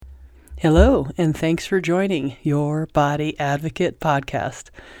Hello, and thanks for joining Your Body Advocate podcast.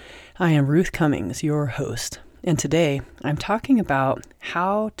 I am Ruth Cummings, your host, and today I'm talking about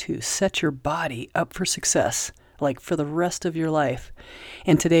how to set your body up for success, like for the rest of your life.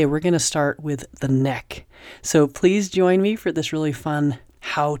 And today we're going to start with the neck. So please join me for this really fun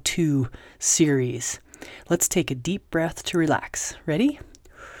how-to series. Let's take a deep breath to relax. Ready?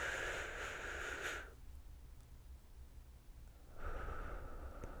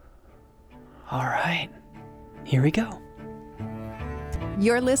 All right, here we go.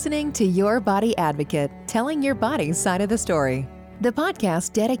 You're listening to Your Body Advocate, telling your body's side of the story. The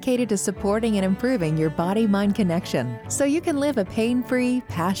podcast dedicated to supporting and improving your body-mind connection so you can live a pain-free,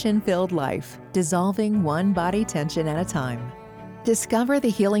 passion-filled life, dissolving one body tension at a time. Discover the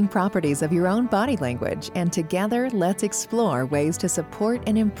healing properties of your own body language, and together let's explore ways to support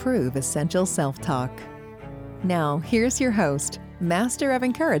and improve essential self-talk. Now, here's your host, Master of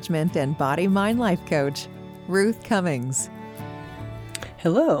Encouragement and Body-Mind Life Coach, Ruth Cummings.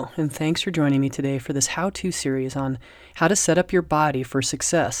 Hello, and thanks for joining me today for this how-to series on how to set up your body for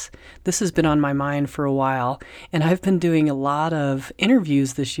success. This has been on my mind for a while, and I've been doing a lot of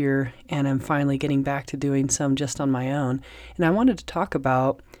interviews this year, and I'm finally getting back to doing some just on my own. And I wanted to talk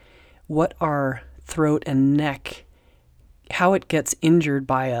about what our throat and neck, how it gets injured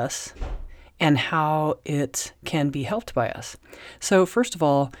by us, and how it can be helped by us. So first of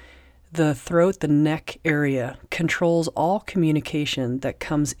all, the throat, the neck area controls all communication that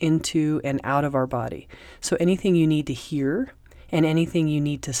comes into and out of our body. So anything you need to hear and anything you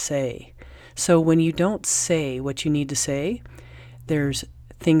need to say. So when you don't say what you need to say, there's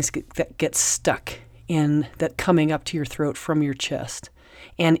things that get stuck in that coming up to your throat from your chest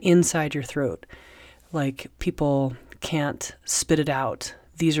and inside your throat. Like people can't spit it out.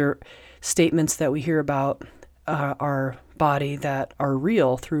 These are statements that we hear about our body that are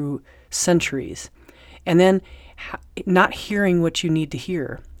real through centuries. And then not hearing what you need to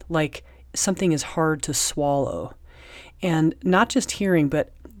hear, like something is hard to swallow. And not just hearing,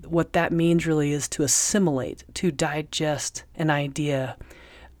 but what that means really is to assimilate, to digest an idea,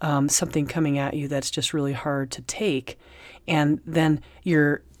 something coming at you that's just really hard to take. And then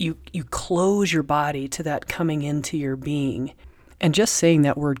you close your body to that coming into your being. And just saying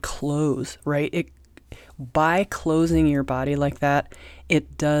that word close, right? By closing your body like that,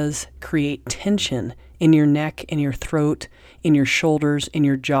 it does create tension in your neck, in your throat, in your shoulders, in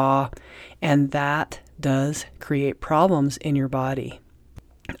your jaw, and that does create problems in your body.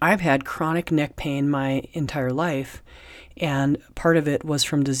 I've had chronic neck pain my entire life, and part of it was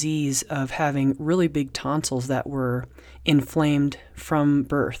from disease of having really big tonsils that were inflamed from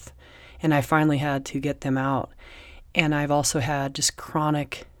birth, and I finally had to get them out. And I've also had just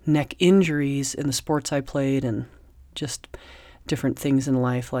chronic neck injuries in the sports I played and just different things in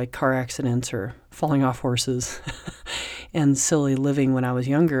life like car accidents or falling off horses and silly living when I was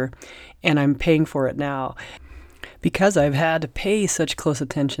younger. And I'm paying for it now. Because I've had to pay such close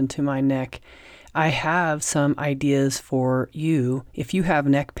attention to my neck, I have some ideas for you, if you have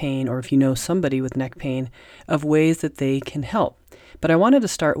neck pain or if you know somebody with neck pain, of ways that they can help. But I wanted to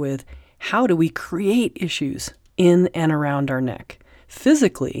start with, how do we create issues in and around our neck?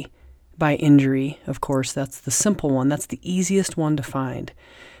 Physically, by injury, of course, that's the simple one. That's the easiest one to find.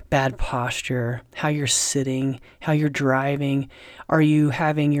 Bad posture, how you're sitting, how you're driving. Are you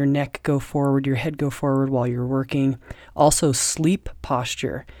having your neck go forward, your head go forward while you're working? Also, sleep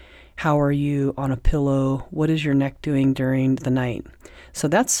posture. How are you on a pillow? What is your neck doing during the night? So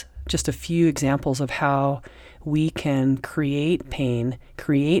that's just a few examples of how we can create pain,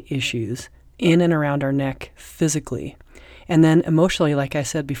 create issues in and around our neck physically. And then emotionally, like I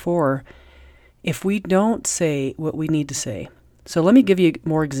said before, if we don't say what we need to say. So let me give you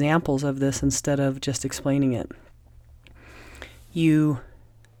more examples of this instead of just explaining it.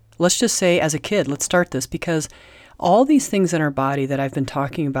 Let's just say as a kid, let's start this, because all these things in our body that I've been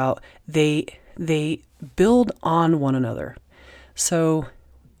talking about, they build on one another. So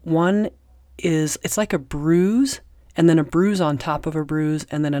one is, it's like a bruise, and then a bruise on top of a bruise,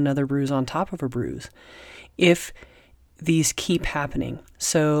 and then another bruise on top of a bruise. If these keep happening.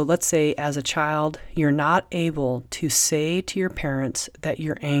 So let's say as a child, you're not able to say to your parents that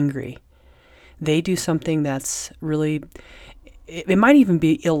you're angry. They do something that's really, it might even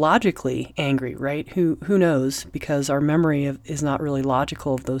be illogically angry, right? Who knows? Because our memory is not really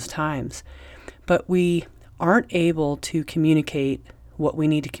logical of those times. But we aren't able to communicate what we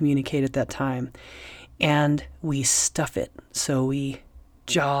need to communicate at that time. And we stuff it. So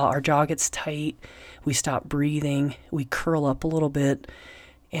our jaw gets tight, we stop breathing, we curl up a little bit,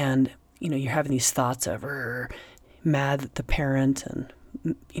 and you're having these thoughts of mad at the parent and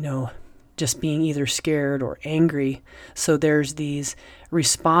just being either scared or angry. So there's these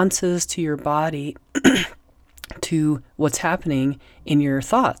responses to your body to what's happening in your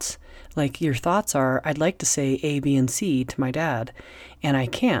thoughts. Like your thoughts are, I'd like to say A, B, and C to my dad, and I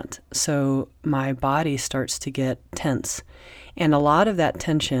can't. So my body starts to get tense. And a lot of that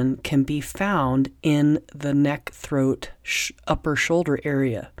tension can be found in the neck, throat, upper shoulder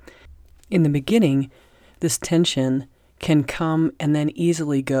area. In the beginning, this tension can come and then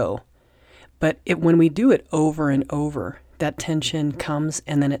easily go. But when we do it over and over, that tension comes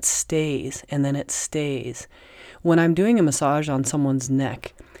and then it stays and then it stays. When I'm doing a massage on someone's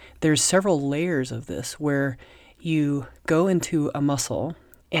neck, there's several layers of this where you go into a muscle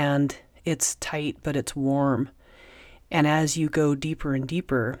and it's tight, but it's warm. And as you go deeper and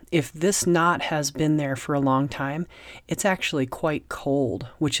deeper, if this knot has been there for a long time, it's actually quite cold,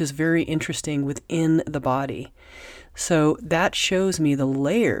 which is very interesting within the body. So that shows me the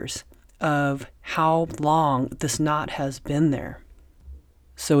layers of how long this knot has been there.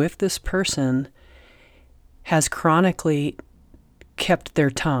 So if this person has chronically kept their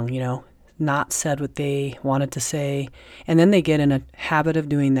tongue, not said what they wanted to say, and then they get in a habit of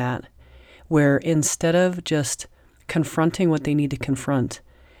doing that, where instead of just confronting what they need to confront,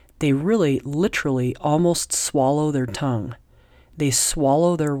 they really literally almost swallow their tongue. They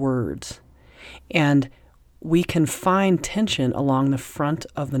swallow their words. And we can find tension along the front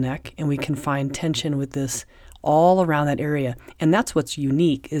of the neck, and we can find tension with this all around that area. And that's what's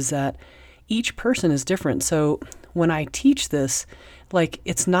unique, is that each person is different. So when I teach this,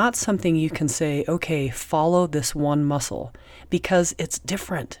 it's not something you can say, okay, follow this one muscle, because it's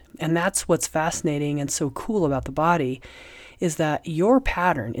different. And that's what's fascinating and so cool about the body, is that your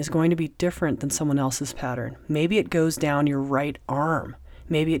pattern is going to be different than someone else's pattern. Maybe it goes down your right arm.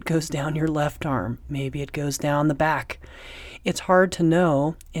 Maybe it goes down your left arm. Maybe it goes down the back. It's hard to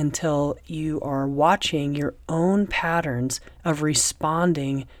know until you are watching your own patterns of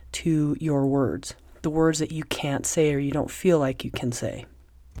responding to your words, the words that you can't say or you don't feel like you can say.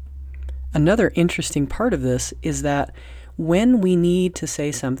 Another interesting part of this is that when we need to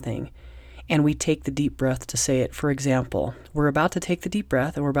say something and we take the deep breath to say it, for example, we're about to take the deep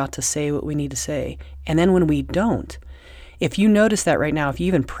breath and we're about to say what we need to say. And then when we don't, if you notice that right now, if you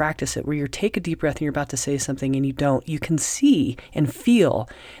even practice it, where you take a deep breath and you're about to say something and you don't, you can see and feel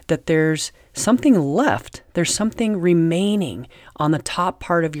that there's something left. There's something remaining on the top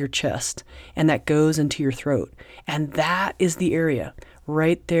part of your chest, and that goes into your throat. And that is the area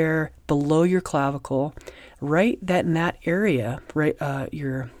right there below your clavicle, in that area, right,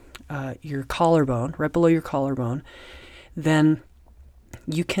 your collarbone, right below your collarbone. Then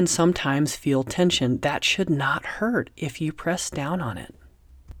you can sometimes feel tension. That should not hurt if you press down on it.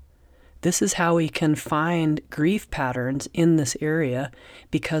 This is how we can find grief patterns in this area,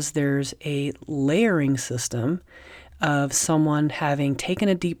 because there's a layering system of someone having taken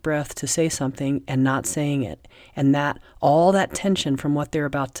a deep breath to say something and not saying it. And that all that tension from what they're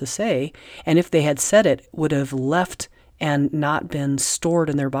about to say, and if they had said it, would have left and not been stored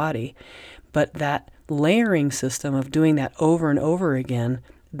in their body. But that layering system of doing that over and over again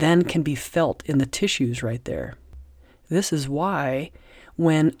then can be felt in the tissues right there. This is why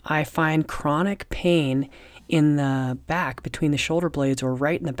when I find chronic pain in the back between the shoulder blades or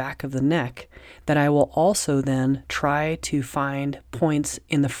right in the back of the neck, that I will also then try to find points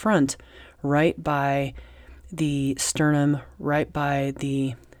in the front, right by the sternum, right by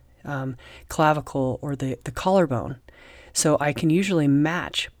the clavicle or the collarbone. So I can usually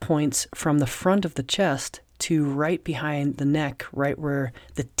match points from the front of the chest to right behind the neck, right where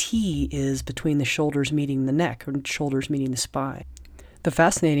the T is between the shoulders meeting the neck or shoulders meeting the spine. The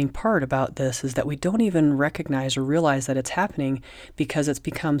fascinating part about this is that we don't even recognize or realize that it's happening, because it's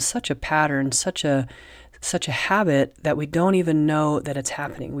become such a pattern, such a habit, that we don't even know that it's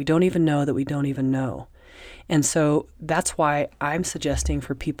happening. We don't even know that we don't even know. And so that's why I'm suggesting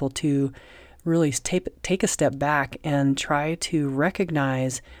for people to really take a step back and try to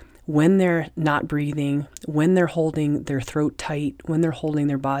recognize when they're not breathing, when they're holding their throat tight, when they're holding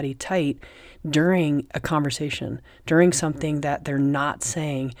their body tight during a conversation, during something that they're not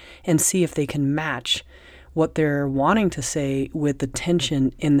saying, and see if they can match what they're wanting to say with the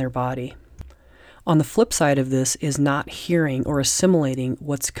tension in their body. On the flip side of this is not hearing or assimilating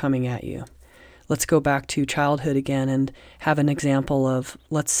what's coming at you. Let's go back to childhood again and have an example of,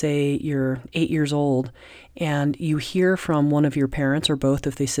 let's say you're 8 years old and you hear from one of your parents, or both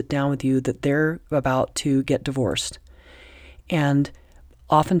if they sit down with you, that they're about to get divorced. And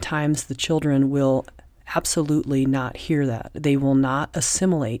oftentimes the children will absolutely not hear that. They will not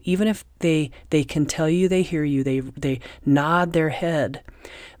assimilate. Even if they can tell you they hear you, they nod their head,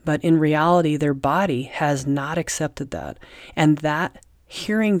 but in reality, their body has not accepted that. And that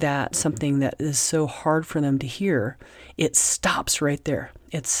hearing that, something that is so hard for them to hear, it stops right there.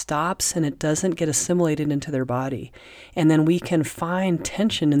 It stops and it doesn't get assimilated into their body. And then we can find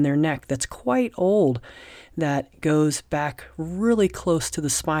tension in their neck that's quite old, that goes back really close to the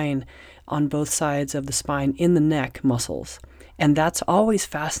spine on both sides of the spine in the neck muscles. And that's always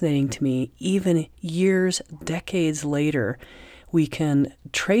fascinating to me. Even years, decades later, we can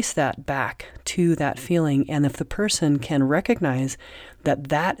trace that back to that feeling. And if the person can recognize that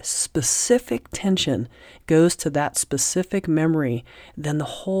that specific tension goes to that specific memory, then the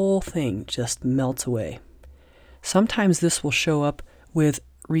whole thing just melts away. Sometimes this will show up with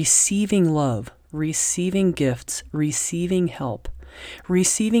receiving love, receiving gifts, receiving help,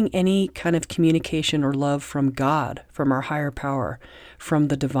 receiving any kind of communication or love from God, from our higher power, from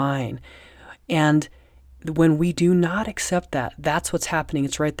the divine. And when we do not accept that, that's what's happening.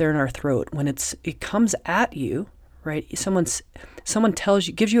 It's right there in our throat. When it comes at you, right? Someone tells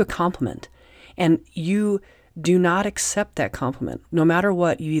you, gives you a compliment, and you do not accept that compliment. No matter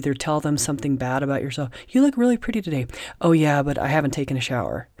what, you either tell them something bad about yourself. You look really pretty today. Oh yeah, but I haven't taken a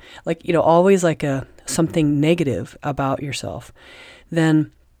shower. Always something negative about yourself.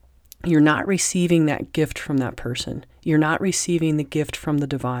 Then you're not receiving that gift from that person. You're not receiving the gift from the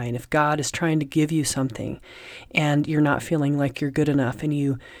divine. If God is trying to give you something and you're not feeling like you're good enough, and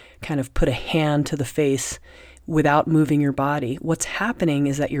you kind of put a hand to the face without moving your body, what's happening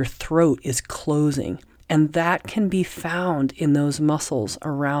is that your throat is closing. And that can be found in those muscles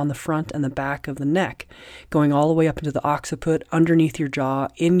around the front and the back of the neck, going all the way up into the occiput, underneath your jaw,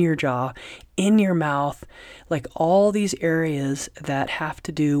 in your mouth, like all these areas that have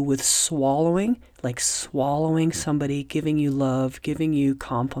to do with swallowing, like swallowing somebody, giving you love, giving you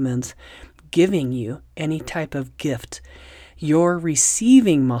compliments, giving you any type of gift. Your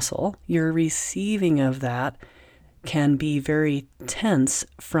receiving muscle, your receiving of that, can be very tense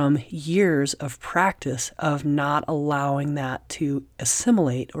from years of practice of not allowing that to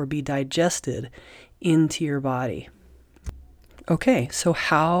assimilate or be digested into your body. Okay, so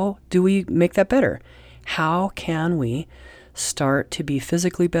how do we make that better? How can we start to be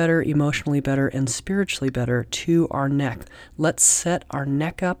physically better, emotionally better, and spiritually better to our neck? Let's set our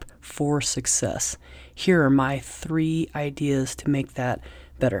neck up for success. Here are my 3 ideas to make that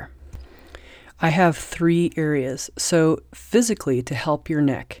better. I have 3 areas. So physically, to help your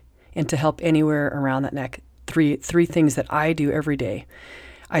neck and to help anywhere around that neck, three things that I do every day.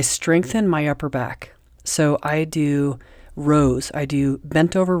 I strengthen my upper back. So I do rows. I do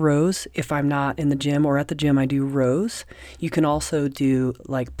bent over rows. If I'm not in the gym or at the gym, I do rows. You can also do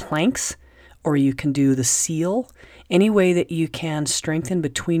like planks, or you can do the seal. Any way that you can strengthen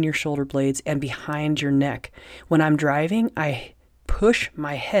between your shoulder blades and behind your neck. When I'm driving, I push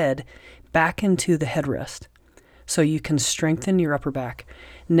my head back into the headrest so you can strengthen your upper back.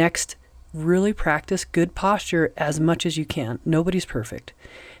 Next, really practice good posture as much as you can. Nobody's perfect,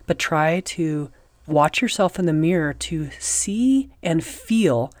 but try to watch yourself in the mirror to see and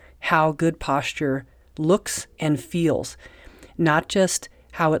feel how good posture looks and feels, not just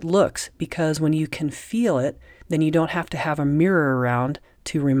how it looks, because when you can feel it, then you don't have to have a mirror around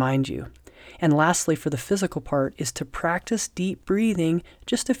to remind you. And lastly, for the physical part, is to practice deep breathing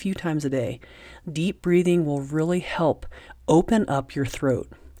just a few times a day. Deep breathing will really help open up your throat.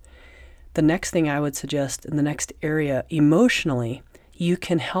 The next thing I would suggest in the next area, emotionally, you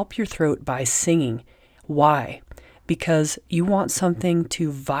can help your throat by singing. Why? Because you want something to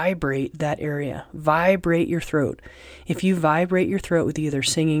vibrate that area. Vibrate your throat. If you vibrate your throat with either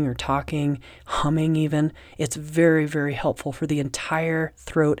singing or talking, humming even, it's very, very helpful for the entire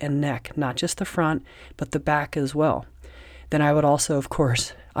throat and neck, not just the front, but the back as well. Then I would also, of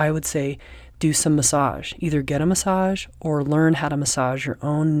course, I would say do some massage. Either get a massage or learn how to massage your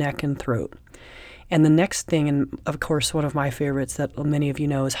own neck and throat. And the next thing, and of course one of my favorites that many of you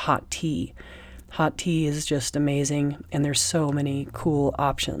know, is hot tea. Hot tea is just amazing, and there's so many cool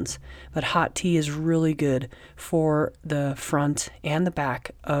options. But hot tea is really good for the front and the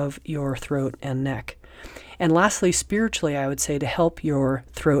back of your throat and neck. And lastly, spiritually, I would say to help your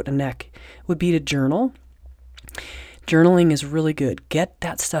throat and neck would be to journal. Journaling is really good. Get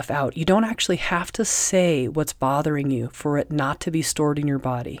that stuff out. You don't actually have to say what's bothering you for it not to be stored in your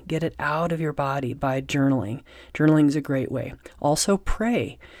body. Get it out of your body by journaling. Journaling is a great way. Also,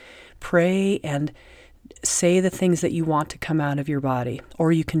 pray. Pray and say the things that you want to come out of your body,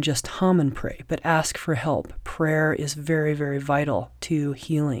 or you can just hum and pray, but ask for help. Prayer is very, very vital to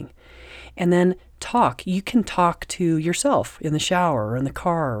healing. And then talk. You can talk to yourself in the shower or in the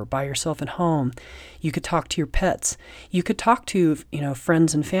car or by yourself at home. You could talk to your pets. You could talk to,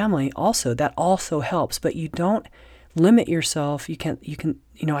 friends and family also. That also helps, but you don't limit yourself. I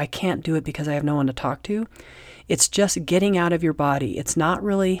can't do it because I have no one to talk to. It's just getting out of your body. It's not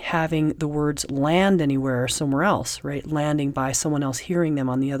really having the words land anywhere somewhere else, right? Landing by someone else hearing them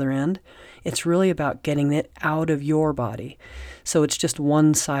on the other end. It's really about getting it out of your body. So it's just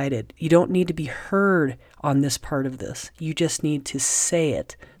one-sided. You don't need to be heard on this part of this. You just need to say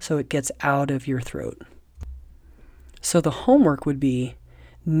it so it gets out of your throat. So the homework would be,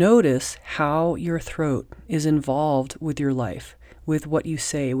 notice how your throat is involved with your life, with what you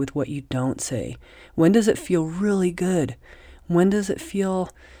say, with what you don't say. When does it feel really good? When does it feel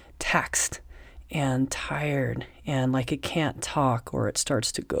taxed and tired and like it can't talk, or it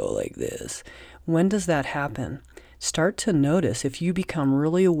starts to go like this? When does that happen? Start to notice, if you become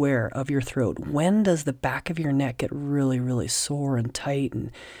really aware of your throat, when does the back of your neck get really, really sore and tight and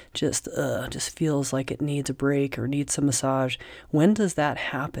just feels like it needs a break or needs some massage? When does that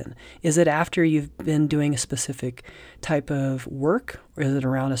happen? Is it after you've been doing a specific type of work? Or is it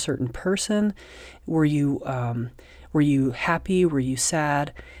around a certain person? Were you happy? Were you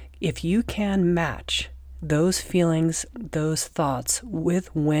sad? If you can match those feelings, those thoughts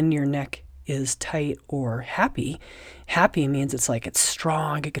with when your neck is tight or happy. Happy means it's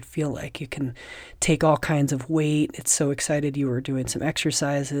strong. It could feel like you can take all kinds of weight. It's so excited you were doing some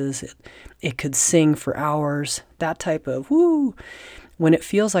exercises. It could sing for hours. That type of woo. When it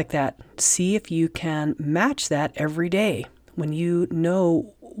feels like that, see if you can match that every day. When you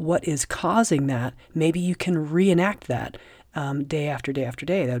know what is causing that, maybe you can reenact that day after day after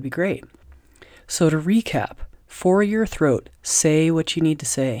day. That would be great. So to recap, for your throat, say what you need to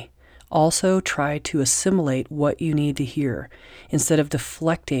say. Also, try to assimilate what you need to hear instead of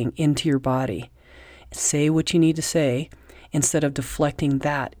deflecting into your body. Say what you need to say instead of deflecting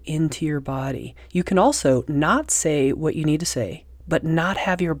that into your body. You can also not say what you need to say, but not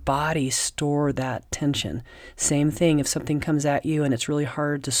have your body store that tension. Same thing if something comes at you and it's really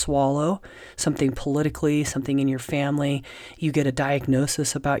hard to swallow, something politically, something in your family, you get a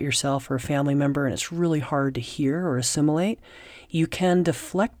diagnosis about yourself or a family member and it's really hard to hear or assimilate. You can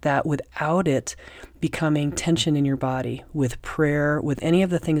deflect that without it becoming tension in your body, with prayer, with any of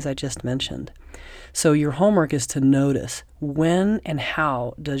the things I just mentioned. So your homework is to notice when and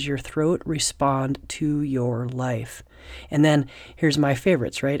how does your throat respond to your life. And then here's my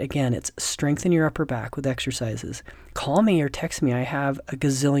favorites, right? Again, it's strengthen your upper back with exercises. Call me or text me. I have a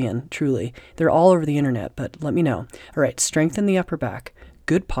gazillion, truly. They're all over the internet, but let me know. All right, strengthen the upper back.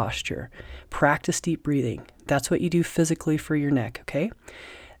 Good posture. Practice deep breathing. That's what you do physically for your neck, okay?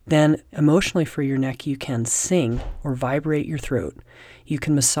 Then emotionally for your neck, you can sing or vibrate your throat. You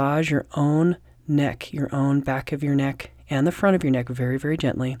can massage your own neck, your own back of your neck and the front of your neck very, very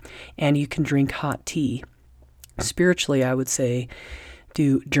gently. And you can drink hot tea. Spiritually, I would say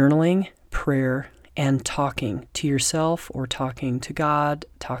do journaling, prayer, and talking to yourself or talking to God,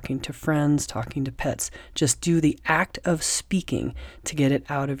 talking to friends, talking to pets. Just do the act of speaking to get it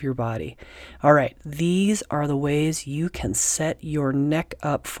out of your body. All right, these are the ways you can set your neck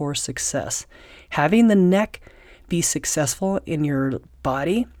up for success. Having the neck be successful in your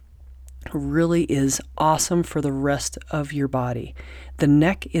body really is awesome for the rest of your body. The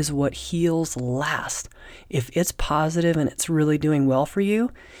neck is what heals last. If it's positive and it's really doing well for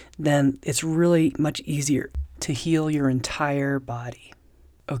you, then it's really much easier to heal your entire body.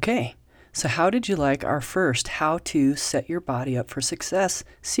 Okay, so how did you like our first How to Set Your Body Up for Success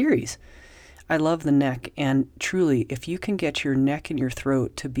series? I love the neck, and truly, if you can get your neck and your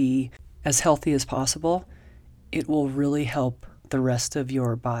throat to be as healthy as possible, it will really help the rest of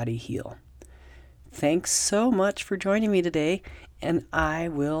your body heal. Thanks so much for joining me today, and I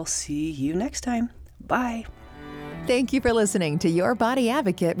will see you next time. Bye. Thank you for listening to Your Body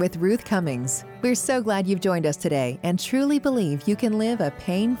Advocate with Ruth Cummings. We're so glad you've joined us today and truly believe you can live a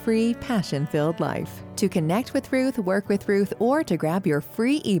pain-free, passion-filled life. To connect with Ruth, work with Ruth, or to grab your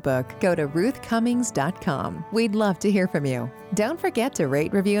free ebook, go to ruthcummings.com. We'd love to hear from you. Don't forget to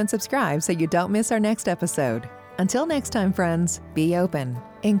rate, review, and subscribe so you don't miss our next episode. Until next time, friends, be open,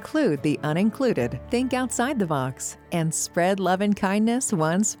 include the unincluded, think outside the box, and spread love and kindness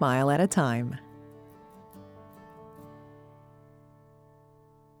one smile at a time.